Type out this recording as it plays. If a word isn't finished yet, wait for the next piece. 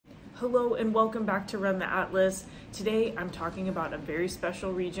Hello and welcome back to Run the Atlas. Today I'm talking about a very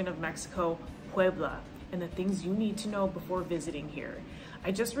special region of Mexico, Puebla, and the things you need to know before visiting here.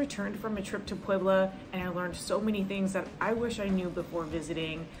 I just returned from a trip to Puebla and I learned so many things that I wish I knew before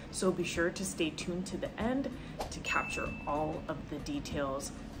visiting, so be sure to stay tuned to the end to capture all of the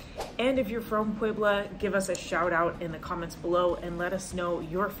details. And if you're from Puebla, give us a shout out in the comments below and let us know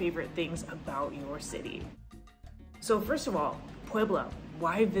your favorite things about your city. So first of all, Puebla.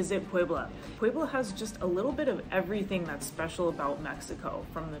 Why visit Puebla? Puebla has just a little bit of everything that's special about Mexico,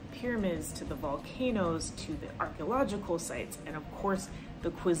 from the pyramids to the volcanoes to the archaeological sites and of course the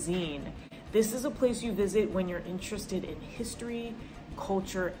cuisine. This is a place you visit when you're interested in history,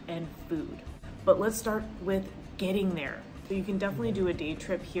 culture, and food. But let's start with getting there. So you can definitely do a day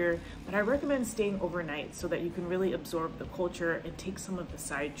trip here, but I recommend staying overnight so that you can really absorb the culture and take some of the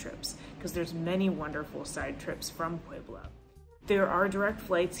side trips, because there's many wonderful side trips from Puebla. There are direct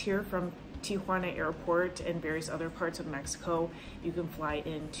flights here from Tijuana Airport and various other parts of Mexico. You can fly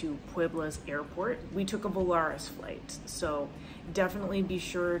into Puebla's airport. We took a Volaris flight, so definitely be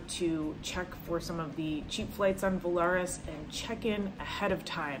sure to check for some of the cheap flights on Volaris and check in ahead of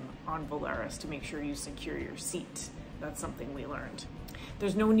time on Volaris to make sure you secure your seat. That's something we learned.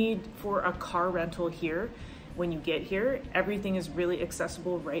 There's no need for a car rental here. When you get here, everything is really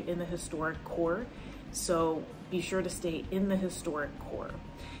accessible right in the historic core. So be sure to stay in the historic core.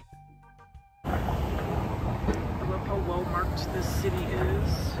 I love how well marked this city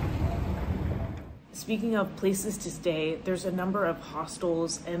is. Speaking of places to stay, there's a number of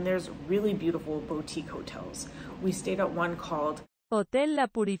hostels and there's really beautiful boutique hotels. We stayed at one called Hotel La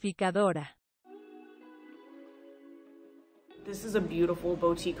Purificadora. This is a beautiful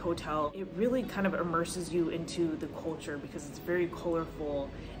boutique hotel. It really kind of immerses you into the culture because it's very colorful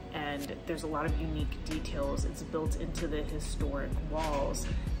and there's a lot of unique details. It's built into the historic walls.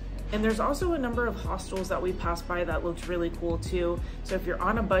 And there's also a number of hostels that we passed by that looked really cool too. So if you're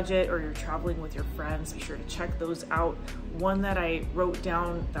on a budget or you're traveling with your friends, be sure to check those out. One that I wrote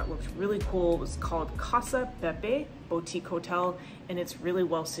down that looked really cool was called Casa Pepe Boutique Hotel, and it's really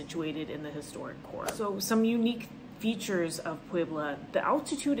well situated in the historic core. So some unique features of Puebla: the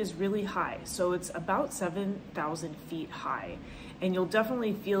altitude is really high, so it's about 7,000 feet high, and you'll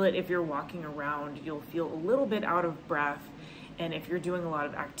definitely feel it if you're walking around. You'll feel a little bit out of breath, and if you're doing a lot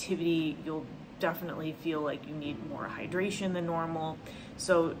of activity, you'll definitely feel like you need more hydration than normal.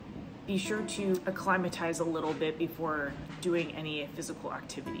 So be sure to acclimatize a little bit before doing any physical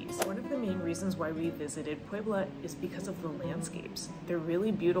activities. One of the main reasons why we visited Puebla is because of the landscapes. They're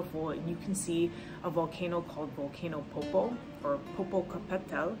really beautiful, and you can see a volcano called Volcano Popo, or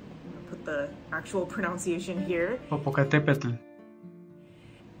Popocatépetl. I'll put the actual pronunciation here. Popocatépetl.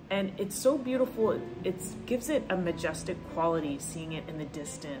 And it's so beautiful, it gives it a majestic quality seeing it in the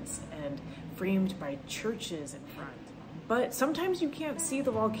distance and framed by churches in front. But sometimes you can't see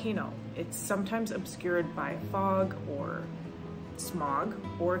the volcano. It's sometimes obscured by fog or smog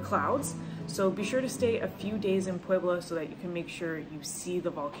or clouds. So be sure to stay a few days in Puebla so that you can make sure you see the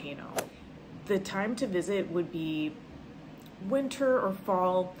volcano. The time to visit would be winter or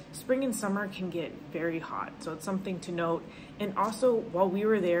fall. Spring and summer can get very hot, so it's something to note. And also, while we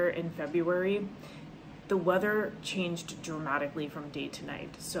were there in February, the weather changed dramatically from day to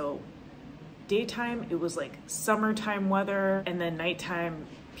night. So daytime, it was like summertime weather, and then nighttime,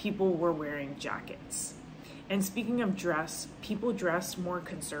 people were wearing jackets. And speaking of dress, people dress more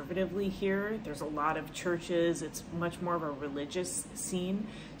conservatively here. There's a lot of churches. It's much more of a religious scene.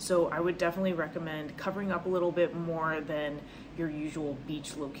 So I would definitely recommend covering up a little bit more than your usual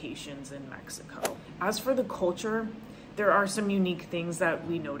beach locations in Mexico. As for the culture, there are some unique things that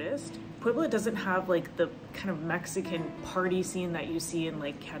we noticed. Puebla doesn't have like the kind of Mexican party scene that you see in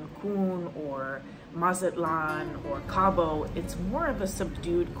like Cancun or Mazatlan or Cabo. It's more of a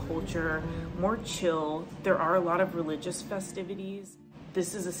subdued culture, more chill. There are a lot of religious festivities.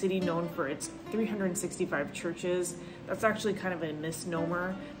 This is a city known for its 365 churches. That's actually kind of a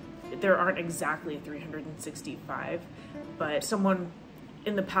misnomer. There aren't exactly 365, but someone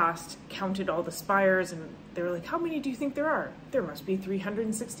in the past counted all the spires and they were like, how many do you think there are? There must be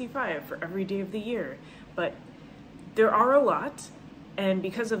 365 for every day of the year. But there are a lot, and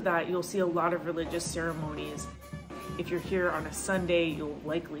because of that, you'll see a lot of religious ceremonies. If you're here on a Sunday, you'll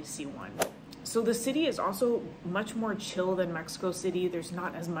likely see one. So the city is also much more chill than Mexico City. There's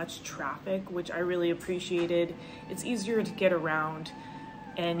not as much traffic, which I really appreciated. It's easier to get around,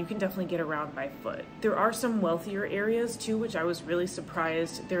 and you can definitely get around by foot. There are some wealthier areas too, which I was really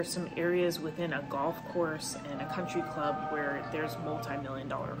surprised. There's some areas within a golf course and a country club where there's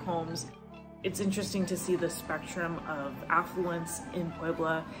multi-million-dollar homes. It's interesting to see the spectrum of affluence in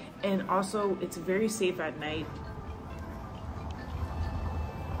Puebla, and also it's very safe at night.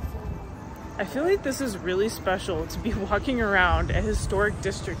 I feel like this is really special to be walking around a historic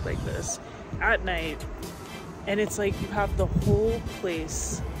district like this at night, and it's like you have the whole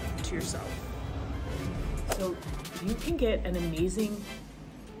place to yourself. So you can get an amazing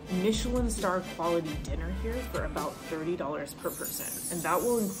Michelin star quality dinner here for about $30 per person, and that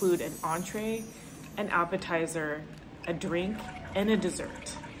will include an entree, an appetizer, a drink, and a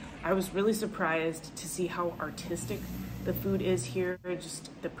dessert. I was really surprised to see how artistic the food is here. Just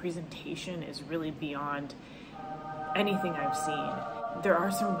the presentation is really beyond anything I've seen. There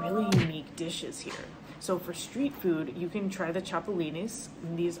are some really unique dishes here. So for street food, you can try the chapulines,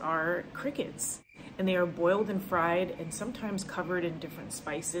 and these are crickets. And they are boiled and fried and sometimes covered in different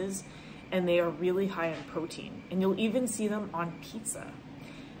spices, and they are really high in protein. And you'll even see them on pizza.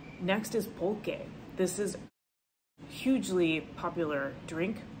 Next is pulque. This is a hugely popular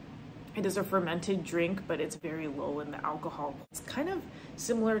drink. It is a fermented drink, but it's very low in the alcohol. It's kind of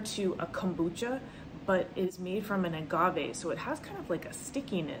similar to a kombucha, but it's made from an agave, so it has kind of like a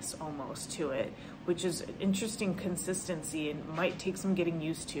stickiness almost to it, which is an interesting consistency and might take some getting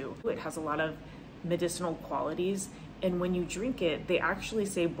used to. It has a lot of medicinal qualities, and when you drink it, they actually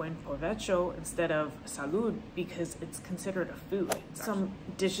say buen provecho instead of salud because it's considered a food. Some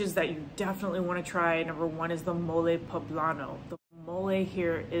dishes that you definitely want to try. Number one is the mole poblano. The mole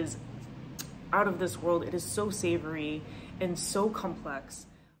here is out of this world. It is so savory and so complex.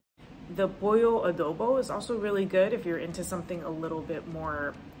 The pollo adobo is also really good if you're into something a little bit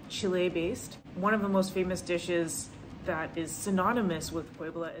more Chile based. One of the most famous dishes that is synonymous with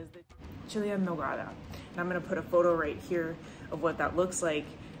Puebla is the chile en nogada. And I'm going to put a photo right here of what that looks like,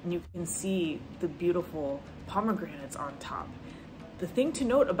 and you can see the beautiful pomegranates on top. The thing to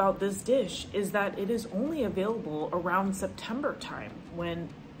note about this dish is that it is only available around September time when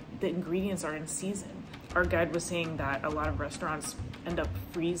the ingredients are in season. Our guide was saying that a lot of restaurants end up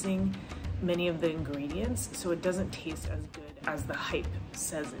freezing many of the ingredients, so it doesn't taste as good as the hype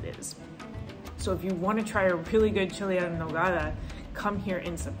says it is. So if you want to try a really good chile en nogada, come here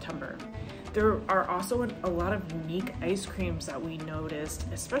in September. There are also a lot of unique ice creams that we noticed,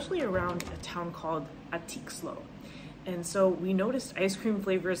 especially around a town called Atixlo. And so we noticed ice cream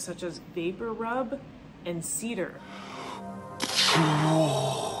flavors such as Vapor Rub and Cedar.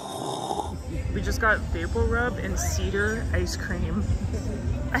 We just got Vapor Rub and Cedar ice cream.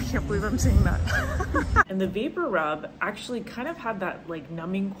 I can't believe I'm saying that. And the Vapor Rub actually kind of had that like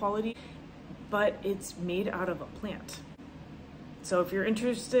numbing quality, but it's made out of a plant. So if you're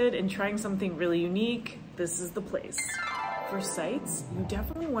interested in trying something really unique, this is the place. For sites, you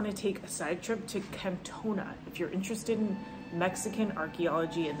definitely want to take a side trip to Cantona if you're interested in Mexican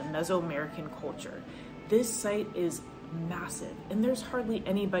archaeology and the Mesoamerican culture. This site is massive and there's hardly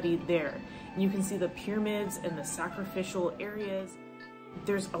anybody there. And you can see the pyramids and the sacrificial areas.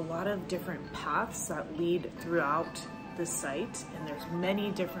 There's a lot of different paths that lead throughout the site, and there's many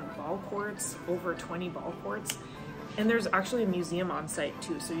different ball courts, over 20 ball courts. And there's actually a museum on site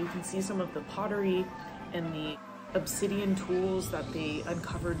too, so you can see some of the pottery and the obsidian tools that they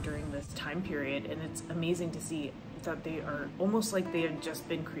uncovered during this time period, and it's amazing to see that they are almost like they had just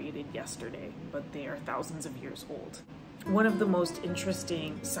been created yesterday, but they are thousands of years old. One of the most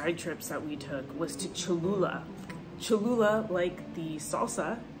interesting side trips that we took was to Cholula. Cholula, like the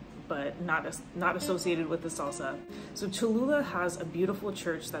salsa, but not associated with the salsa. So Cholula has a beautiful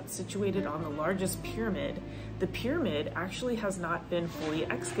church that's situated on the largest pyramid. The pyramid actually has not been fully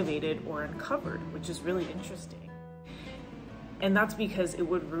excavated or uncovered, which is really interesting. And that's because it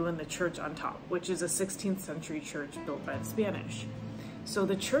would ruin the church on top, which is a 16th century church built by the Spanish. So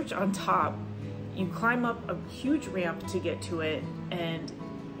the church on top, you climb up a huge ramp to get to it, and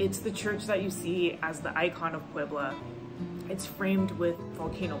it's the church that you see as the icon of Puebla. It's framed with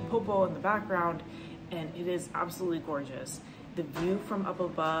volcano Popo in the background, and it is absolutely gorgeous. The view from up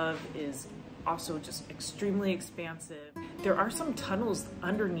above is also just extremely expansive. There are some tunnels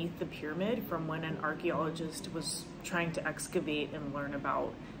underneath the pyramid from when an archaeologist was trying to excavate and learn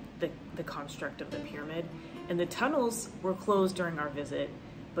about the construct of the pyramid. And the tunnels were closed during our visit,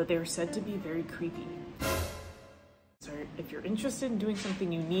 but they were said to be very creepy. So if you're interested in doing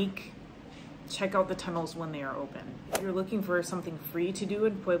something unique, check out the tunnels when they are open. If you're looking for something free to do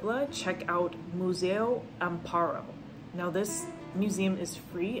in Puebla, check out Museo Amparo. Now this museum is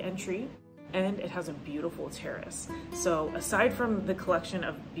free entry, and it has a beautiful terrace. So aside from the collection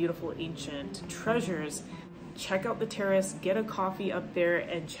of beautiful ancient treasures, check out the terrace, get a coffee up there,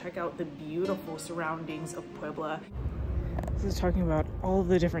 and check out the beautiful surroundings of Puebla. This is talking about all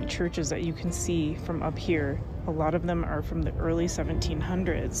the different churches that you can see from up here. A lot of them are from the early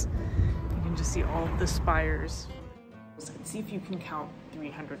 1700s. You can just see all of the spires. And see if you can count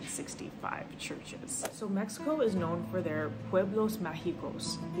 365 churches. So Mexico is known for their Pueblos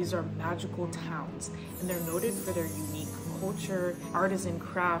Mágicos. These are magical towns, and they're noted for their unique culture, artisan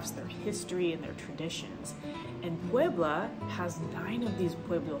crafts, their history, and their traditions. And Puebla has 9 of these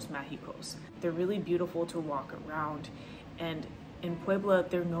Pueblos Mágicos. They're really beautiful to walk around. And in Puebla,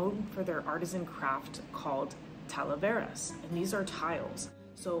 they're known for their artisan craft called talaveras, and these are tiles.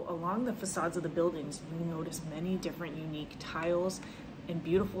 So along the facades of the buildings, you'll notice many different unique tiles and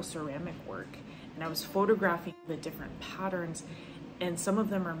beautiful ceramic work. And I was photographing the different patterns, and some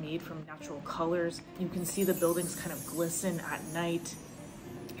of them are made from natural colors. You can see the buildings kind of glisten at night.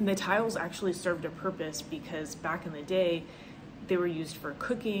 And the tiles actually served a purpose because back in the day, they were used for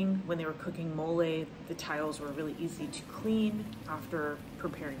cooking. When they were cooking mole, the tiles were really easy to clean after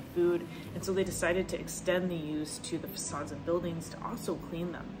preparing food. And so they decided to extend the use to the facades of buildings to also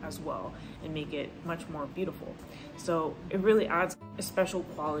clean them as well and make it much more beautiful. So it really adds a special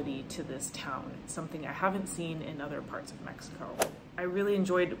quality to this town. It's something I haven't seen in other parts of Mexico. I really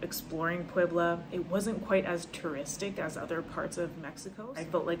enjoyed exploring Puebla. It wasn't quite as touristic as other parts of Mexico. I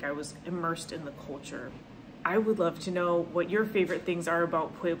felt like I was immersed in the culture. I would love to know what your favorite things are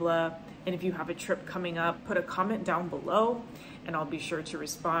about Puebla, and if you have a trip coming up, put a comment down below and I'll be sure to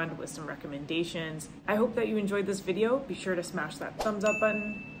respond with some recommendations. I hope that you enjoyed this video. Be sure to smash that thumbs up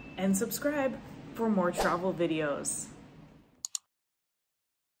button and subscribe for more travel videos.